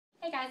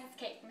Hey guys, it's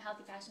Kate from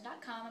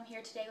healthyfashion.com. I'm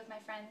here today with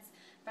my friends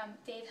from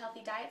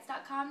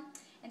favehealthydiets.com,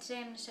 and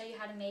today I'm going to show you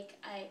how to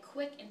make a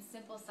quick and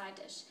simple side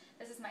dish.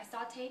 This is my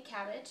sauteed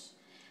cabbage.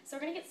 So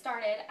we're going to get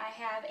started. I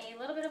have a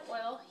little bit of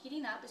oil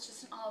heating up. It's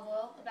just an olive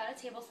oil, about a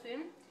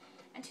tablespoon.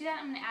 And to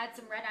that I'm going to add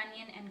some red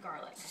onion and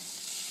garlic.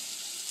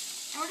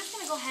 And we're just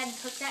going to go ahead and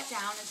cook that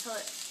down until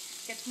it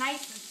gets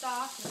nice and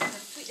soft and the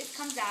sweetness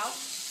comes out.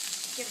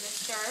 Give it a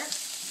stir.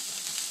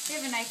 We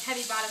have a nice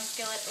heavy bottom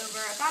skillet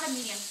over about a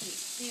medium heat,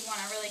 so you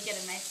want to really get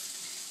a nice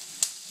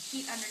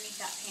heat underneath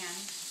that pan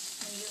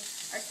when you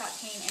are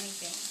sauteing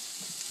anything.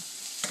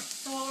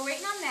 So while we're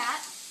waiting on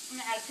that, I'm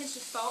going to add a pinch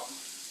of salt,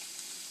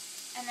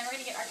 and then we're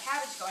going to get our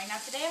cabbage going. Now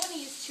today I'm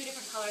going to use two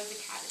different colors of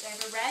cabbage. I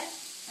have a red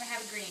and I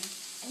have a green.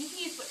 And you can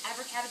use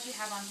whatever cabbage you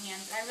have on hand.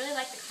 I really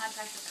like the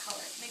contrast of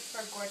color. It makes for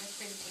a gorgeous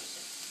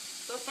presentation.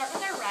 So we'll start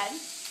with our red.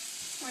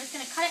 We're just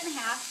going to cut it in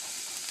half,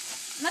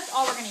 and that's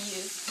all we're going to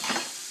use.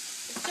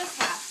 It's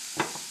just half.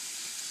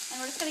 And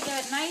we're just going to give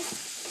it a nice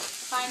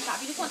fine chop.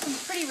 You just want some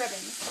pretty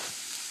ribbons.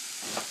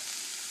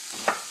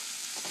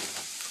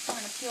 I'm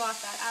going to peel off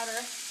that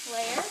outer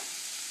layer.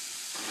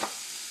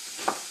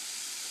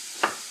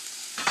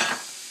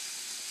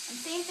 And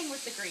same thing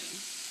with the green.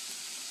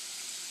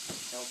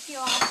 So we'll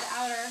peel off the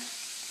outer.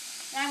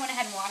 And I went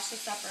ahead and washed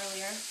this up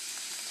earlier.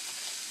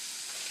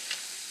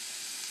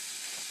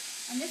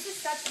 And this is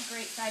such a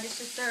great side dish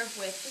to serve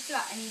with just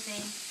about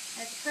anything.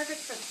 And it's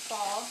perfect for the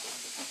fall.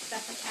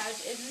 That's when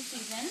cabbage is in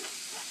season.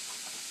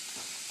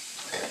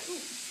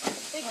 Ooh,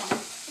 big one.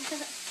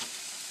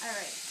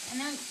 Alright, and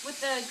then with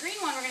the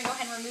green one, we're going to go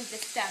ahead and remove the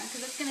stem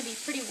because it's going to be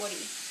pretty woody.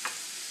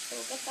 So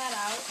we'll get that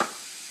out.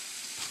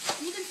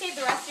 And you can save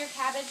the rest of your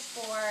cabbage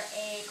for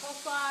a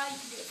coleslaw. You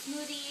can do a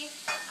smoothie.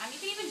 You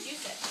can even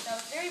juice it. So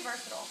it's very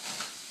versatile.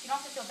 You don't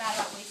have to feel bad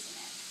about wasting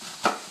it.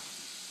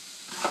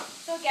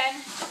 So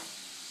again,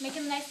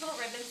 making nice little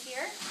ribbons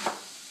here.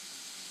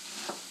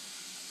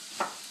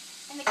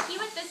 And the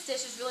key with this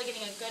dish is really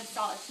getting a good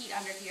solid heat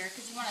under here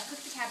because you want to cook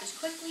the cabbage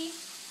quickly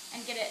and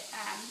get it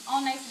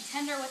all nice and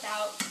tender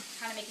without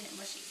kind of making it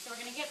mushy. So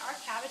we're going to get our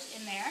cabbage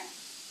in there.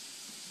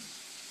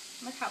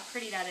 Look how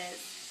pretty that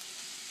is.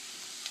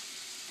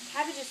 And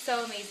cabbage is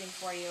so amazing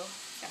for you.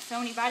 It's got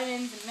so many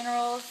vitamins and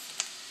minerals.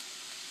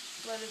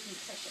 Loaded with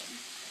nutrition.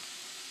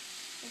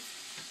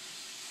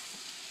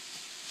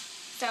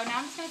 So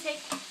now I'm just going to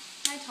take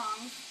my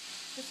tongs,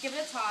 just give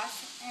it a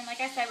toss, and like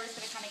I said, we're just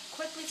going to kind of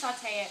quickly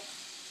saute it.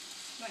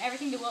 You want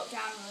everything to wilt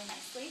down really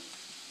nicely.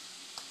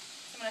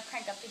 So I'm going to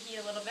crank up the heat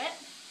a little bit.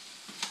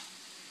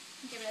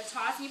 Give it a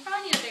toss, and you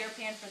probably need a bigger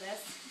pan for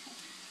this.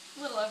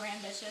 A little over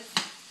ambitious,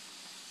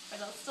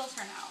 but it'll still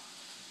turn out.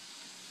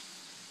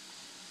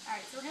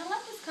 Alright, so we're going to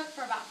let this cook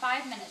for about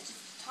 5 minutes,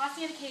 just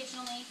tossing it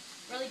occasionally,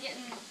 really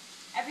getting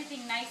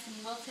everything nice and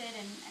wilted,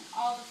 and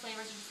all the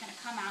flavors are just going to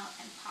come out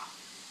and pop.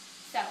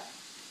 So,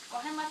 go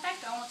ahead and let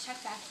that go, and we'll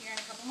check back here in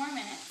a couple more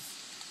minutes.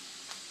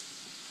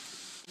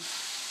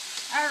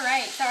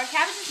 Alright, so our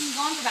cabbage has been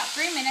going for about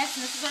 3 minutes,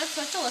 and this is what it's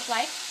supposed to look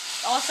like.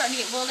 It's all starting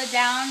to get wilted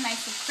down,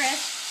 nice and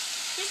crisp.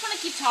 You just want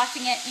to keep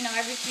tossing it,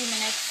 every few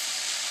minutes,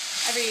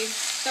 every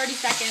 30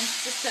 seconds,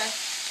 just to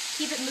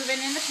keep it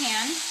moving in the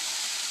pan.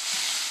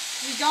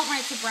 We don't want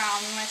it to brown,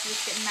 we want it to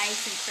just get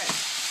nice and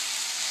crisp.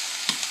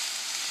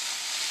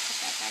 Put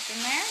that back in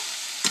there.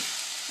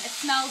 It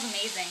smells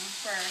amazing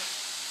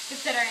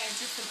considering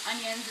it's just some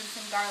onions and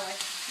some garlic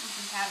and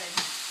some cabbage.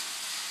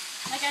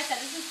 Like I said,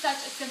 this is such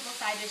a simple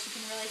side dish. You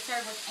can really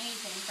serve with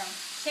anything from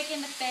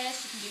chicken to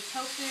fish. You can do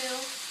tofu.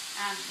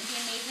 It'd be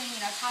amazing,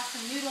 toss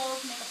some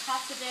noodles, make a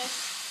pasta dish.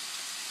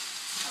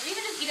 Or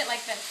even just eat it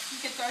like this.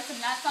 You could throw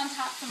some nuts on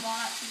top, some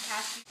walnuts, some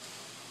cashews.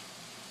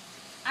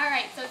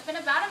 Alright, so it's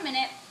been about a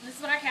minute. This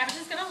is what our cabbage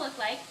is going to look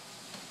like.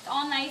 It's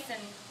all nice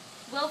and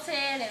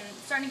wilted and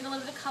starting to get a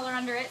little bit of color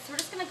under it. So we're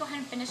just going to go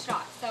ahead and finish it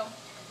off. So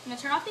I'm going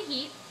to turn off the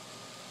heat,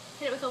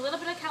 hit it with a little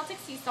bit of Celtic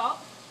sea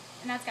salt,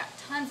 and that's got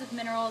tons of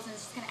minerals and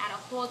it's just going to add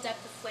a whole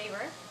depth of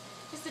flavor.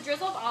 Just a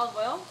drizzle of olive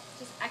oil,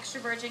 just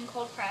extra virgin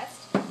cold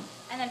pressed,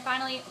 and then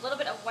finally a little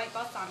bit of white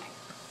balsamic.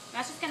 And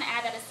that's just going to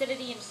add that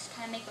acidity and just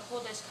kind of make the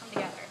whole dish come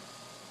together.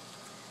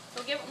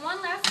 So we'll give it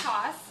one last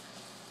toss.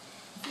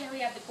 See how we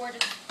have the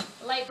gorgeous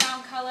light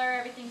brown color,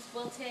 everything's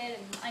wilted,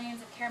 and the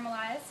onions have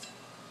caramelized.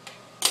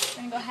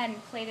 I'm going to go ahead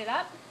and plate it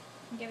up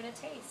and give it a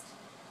taste.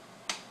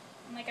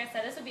 And like I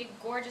said, this would be a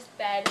gorgeous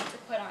bed to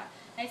put on a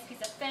nice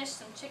piece of fish,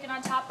 some chicken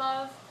on top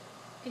of.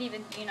 You could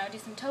even, do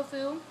some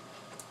tofu.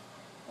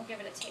 We'll give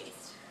it a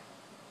taste.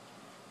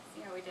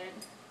 See how we did.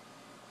 It's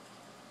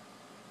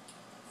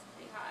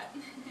pretty hot.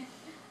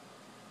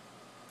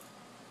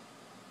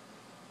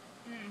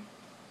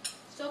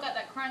 Still got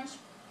that crunch.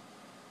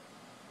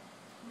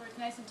 Where it's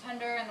nice and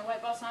tender, and the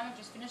white balsamic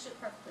just finished it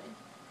perfectly.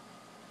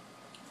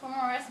 For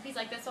more recipes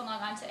like this,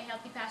 log on to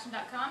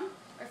healthyfashion.com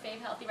or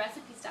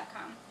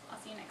favehealthyrecipes.com. I'll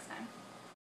see you next time.